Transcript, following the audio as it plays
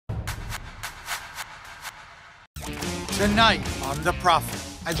Tonight on The Profit.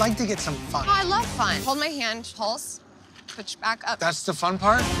 I'd like to get some fun. Oh, I love fun. Hold my hand, pulse, push back up. That's the fun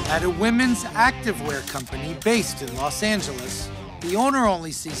part? At a women's activewear company based in Los Angeles, the owner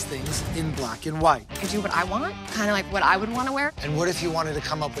only sees things in black and white. I do what I want, kind of like what I would want to wear. And what if you wanted to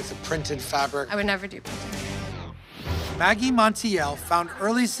come up with a printed fabric? I would never do printing. Maggie Montiel found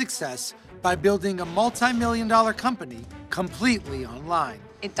early success by building a multi-million-dollar company completely online.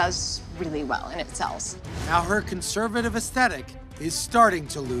 It does really well and it sells. Now her conservative aesthetic is starting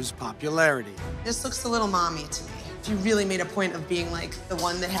to lose popularity. This looks a little mommy to me. If you really made a point of being like the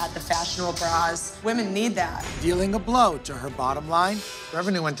one that had the fashionable bras, women need that. Dealing a blow to her bottom line,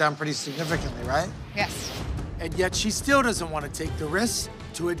 Revenue went down pretty significantly, right? Yes. and yet she still doesn't want to take the risks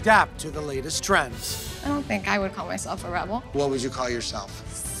to adapt to the latest trends. I don't think I would call myself a rebel. What would you call yourself?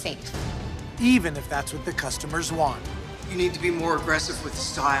 Safe. Even if that's what the customers want. You need to be more aggressive with the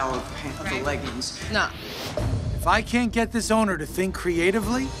style of the leggings. No. If I can't get this owner to think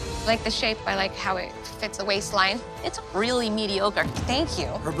creatively, Like the shape, I like how it fits the waistline. It's really mediocre. Thank you.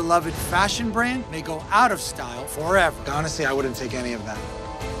 her beloved fashion brand may go out of style forever. Honestly, I wouldn't take any of that.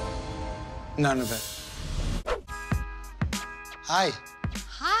 None of it. Hi,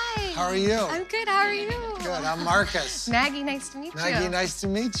 Hi. how are you? I'm good. How are you? Good, I'm Marcus. Maggie, nice to meet you. Maggie, nice to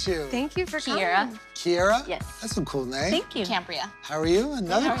meet you. Thank you for Kiera. coming. Kiera? Yes. That's a cool name. Thank you. Cambria. How are you?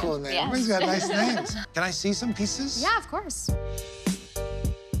 Another How are cool you? name. Yes. Everybody's got nice names. Can I see some pieces? Yeah, of course.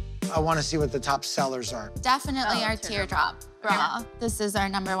 I want to see what the top sellers are. Definitely our teardrop bra. This is our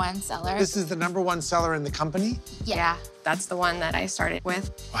 #1 seller. This is the #1 seller in the company? Yeah, that's the one that I started with.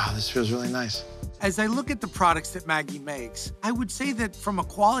 Wow, this feels really nice. As I look at the products that Maggie makes, I would say that from a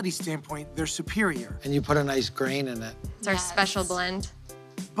quality standpoint, they're superior. And you put a nice grain in it. It's our Yes. special blend.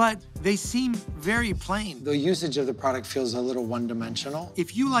 But they seem very plain. The usage of the product feels a little one-dimensional.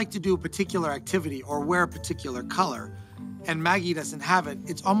 If you like to do a particular activity or wear a particular color, and Maggie doesn't have it,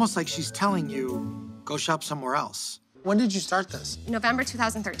 it's almost like she's telling you, go shop somewhere else. When did you start this? November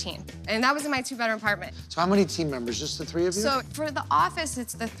 2013. And that was in my 2-bedroom apartment. So how many team members? Just the three of you? So for the office,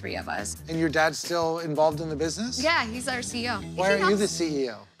 it's the 3 of us. And your dad's still involved in the business? Yeah, he's our CEO. Why He aren't you the helps.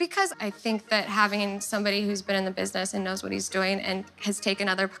 CEO? Because I think that having somebody who's been in the business and knows what he's doing and has taken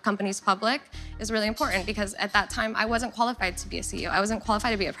other companies public is really important, because at that time, I wasn't qualified to be a CEO. I wasn't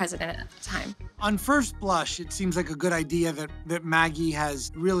qualified to be a president at the time. On first blush, it seems like a good idea that Maggie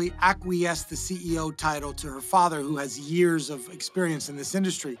has really acquiesced the CEO title to her father, who has years of experience in this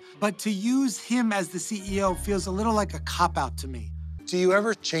industry. But to use him as the CEO feels a little like a cop-out to me. Do you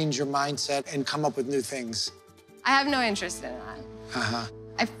ever change your mindset and come up with new things? I have no interest in that. Uh-huh.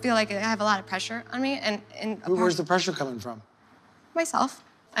 I feel like I have a lot of pressure on me, and Where's the pressure coming from? myself.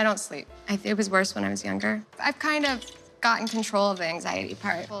 I don't sleep. It was worse when I was younger. I've kind of gotten control of the anxiety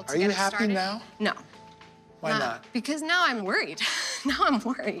part. Are you happy now? No. Why not? Because now I'm worried. Now I'm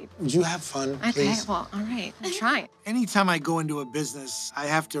worried. Would you have fun, Okay, please? well, all right, I'm trying. Anytime I go into a business, I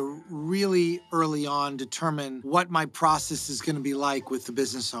have to really early on determine what my process is going to be like with the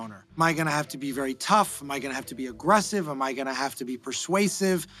business owner. Am I going to have to be very tough? Am I going to have to be aggressive? Am I going to have to be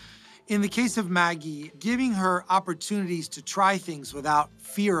persuasive? In the case of Maggie, giving her opportunities to try things without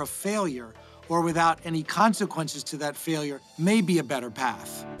fear of failure or without any consequences to that failure may be a better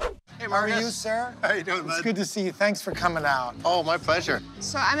path. Hey, How are Marcus. you, sir? How you doing, It's bud? good to see you. Thanks for coming out. Oh, my pleasure.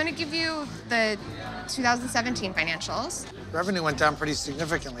 So I'm gonna give you the 2017 financials. Revenue went down pretty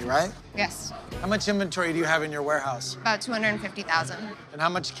significantly, right? Yes, How much inventory do you have in your warehouse? about 250,000. And how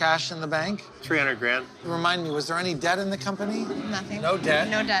much cash in the bank? 300 grand. Remind me, was there any debt in the company? Nothing. No debt?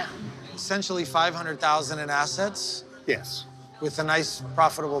 No debt. Essentially 500,000 in assets Yes. with a nice,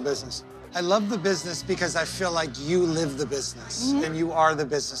 profitable business. I love the business because I feel like you live the business and you are the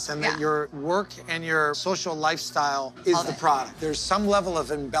business, and that Yeah. your work and your social lifestyle is All the day. product. There's some level of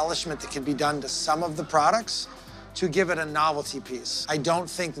embellishment that can be done to some of the products to give it a novelty piece. I don't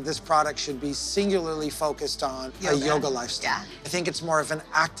think that this product should be singularly focused on a yoga lifestyle. Yeah. I think it's more of an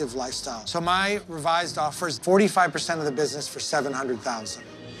active lifestyle. So my revised offer is 45% of the business for 700,000.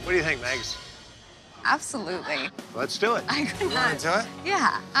 What do you think, Megs? Absolutely. Let's do it. I could You wanna not. do it?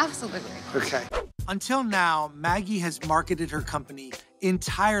 Yeah, absolutely. Okay. Until now, Maggie has marketed her company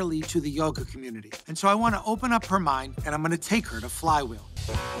entirely to the yoga community. And so I want to open up her mind, and I'm going to take her to Flywheel.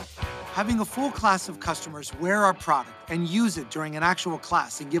 Having a full class of customers wear our product and use it during an actual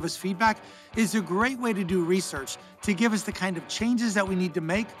class and give us feedback is a great way to do research to give us the kind of changes that we need to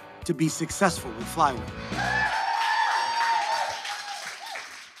make to be successful with Flywheel.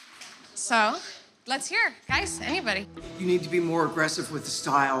 So, let's hear, guys, anybody. You need to be more aggressive with the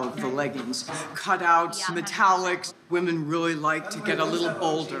style of the leggings. Cutouts, metallics. Women really like to get a little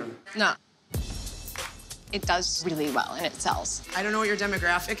bolder. No. it does really well and it sells. I don't know what your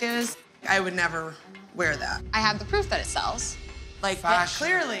demographic is. I would never wear that. I have the proof that it sells. Like, that,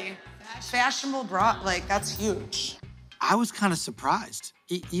 clearly, fashionable bra, like, that's huge. I was kind of surprised,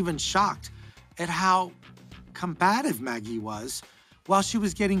 even shocked, at how combative Maggie was while she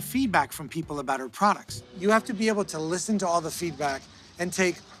was getting feedback from people about her products. You have to be able to listen to all the feedback and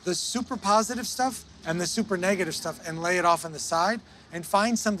take the super positive stuff and the super negative stuff and lay it off on the side and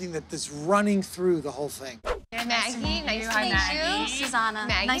find something that's running through the whole thing. Maggie, nice to meet you. Susanna,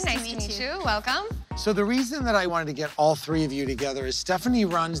 Maggie, nice to meet you. Welcome. So the reason that I wanted to get all three of you together is Stephanie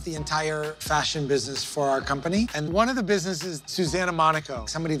runs the entire fashion business for our company. And one of the businesses, Susanna Monaco,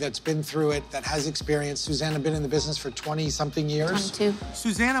 somebody that's been through it, that has experience. Susanna been in the business for 20-something years. 22.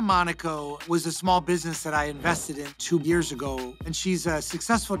 Susanna Monaco was a small business that I invested in 2 years ago, and she's a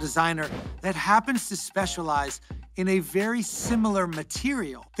successful designer that happens to specialize in a very similar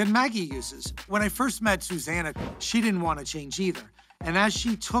material that Maggie uses. When I first met Susanna, she didn't want to change either. And as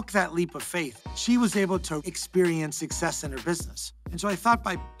she took that leap of faith, she was able to experience success in her business. And so I thought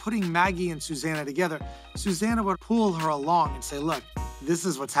by putting Maggie and Susanna together, Susanna would pull her along and say, look, this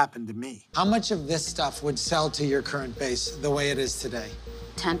is what's happened to me. How much of this stuff would sell to your current base the way it is today?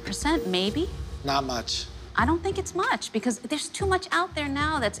 10%, maybe. Not much. I don't think it's much because there's too much out there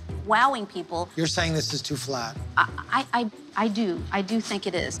now that's wowing people. You're saying this is too flat. I do think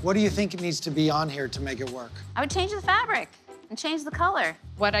it is. What do you think it needs to be on here to make it work? I would change the fabric and change the color.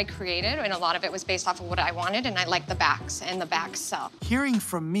 What I created, and a lot of it was based off of what I wanted, and I like the backs, and the backs sell. Hearing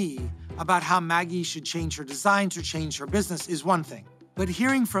from me about how Maggie should change her designs or change her business is one thing. But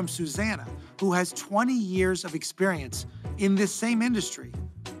hearing from Susanna, who has 20 years of experience in this same industry,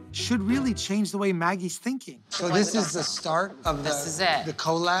 should really change the way Maggie's thinking. So this is the start of This is it. the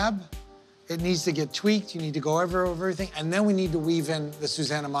collab. It needs to get tweaked. You need to go over everything. And then we need to weave in the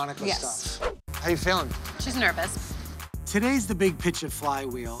Susanna Monaco stuff. How you feeling? She's nervous. Today's the big pitch at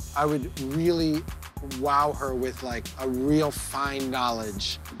Flywheel. I would really wow her with like a real fine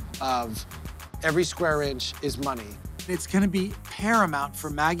knowledge of every square inch is money. It's gonna be paramount for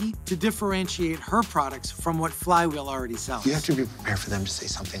Maggie to differentiate her products from what Flywheel already sells. You have to be prepared for them to say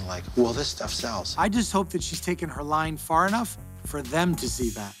something like, well, this stuff sells. I just hope that she's taken her line far enough for them to see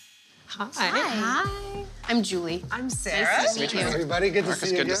that. Hi. Hi. I'm Julie. I'm Sarah. Nice to meet you. Everybody, good to see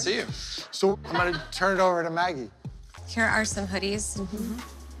you. Good again. to see you. So I'm gonna turn it over to Maggie. Here are some hoodies.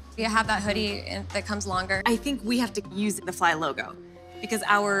 You have that hoodie that comes longer. I think we have to use the Fly logo because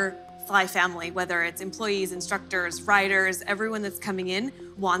our Fly family, whether it's employees, instructors, riders, everyone that's coming in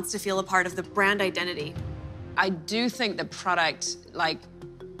wants to feel a part of the brand identity. I do think the product,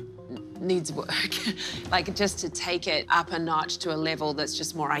 needs work. Just to take it up a notch to a level that's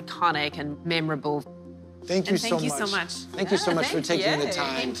just more iconic and memorable. Thank you so much. Thank you so much. Thank you so much for taking the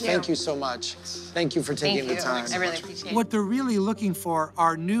time. Thank you. Thank you so much. Thank you for taking the time. I really appreciate it. What they're really looking for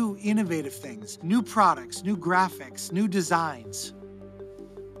are new, innovative things, new products, new graphics, new designs.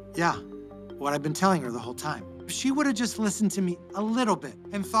 Yeah, what I've been telling her the whole time. If she would have just listened to me a little bit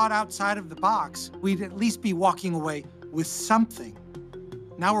and thought outside of the box, we'd at least be walking away with something.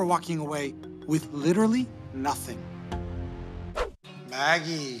 Now we're walking away with literally nothing.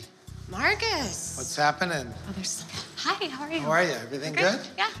 Maggie, Marcus. what's happening? Hi, how are you? How are you? Everything good?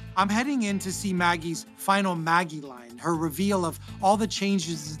 Yeah. I'm heading in to see Maggie's final Maggie line, her reveal of all the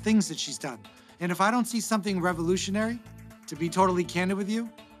changes and things that she's done. And if I don't see something revolutionary, to be totally candid with you,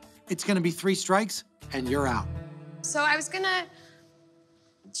 it's gonna be 3 strikes and you're out. So I was gonna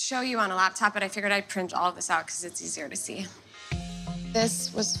show you on a laptop, but I figured I'd print all of this out because it's easier to see.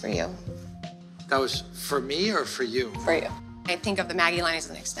 This was for you. That was for me or for you? For you. I think of the Maggie line as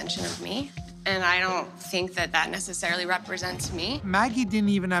an extension of me, and I don't think that that necessarily represents me. Maggie didn't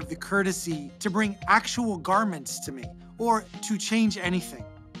even have the courtesy to bring actual garments to me or to change anything.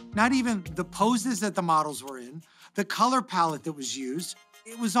 Not even the poses that the models were in, the color palette that was used.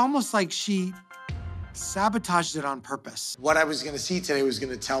 It was almost like she sabotaged it on purpose. What I was gonna see today was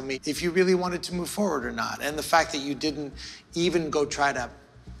gonna tell me if you really wanted to move forward or not. And the fact that you didn't even go try to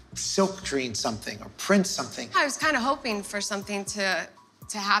silk screen something or print something. I was kind of hoping for something to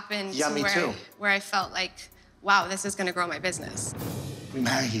happen Yeah, to me too. where I felt like, wow, this is gonna grow my business.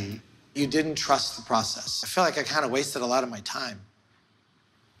 Maggie, you didn't trust the process. I feel like I kind of wasted a lot of my time.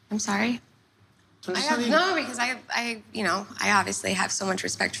 I'm sorry. So it's I not have, even- no, because I obviously have so much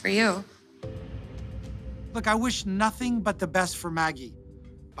respect for you. Look, I wish nothing but the best for Maggie,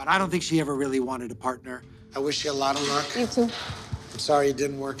 but I don't think she ever really wanted a partner. I wish you a lot of luck. You too. I'm sorry it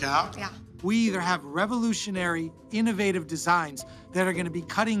didn't work out. Yeah. We either have revolutionary, innovative designs that are gonna be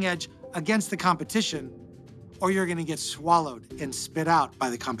cutting edge against the competition, or you're gonna get swallowed and spit out by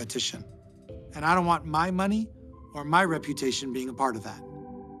the competition. And I don't want my money or my reputation being a part of that.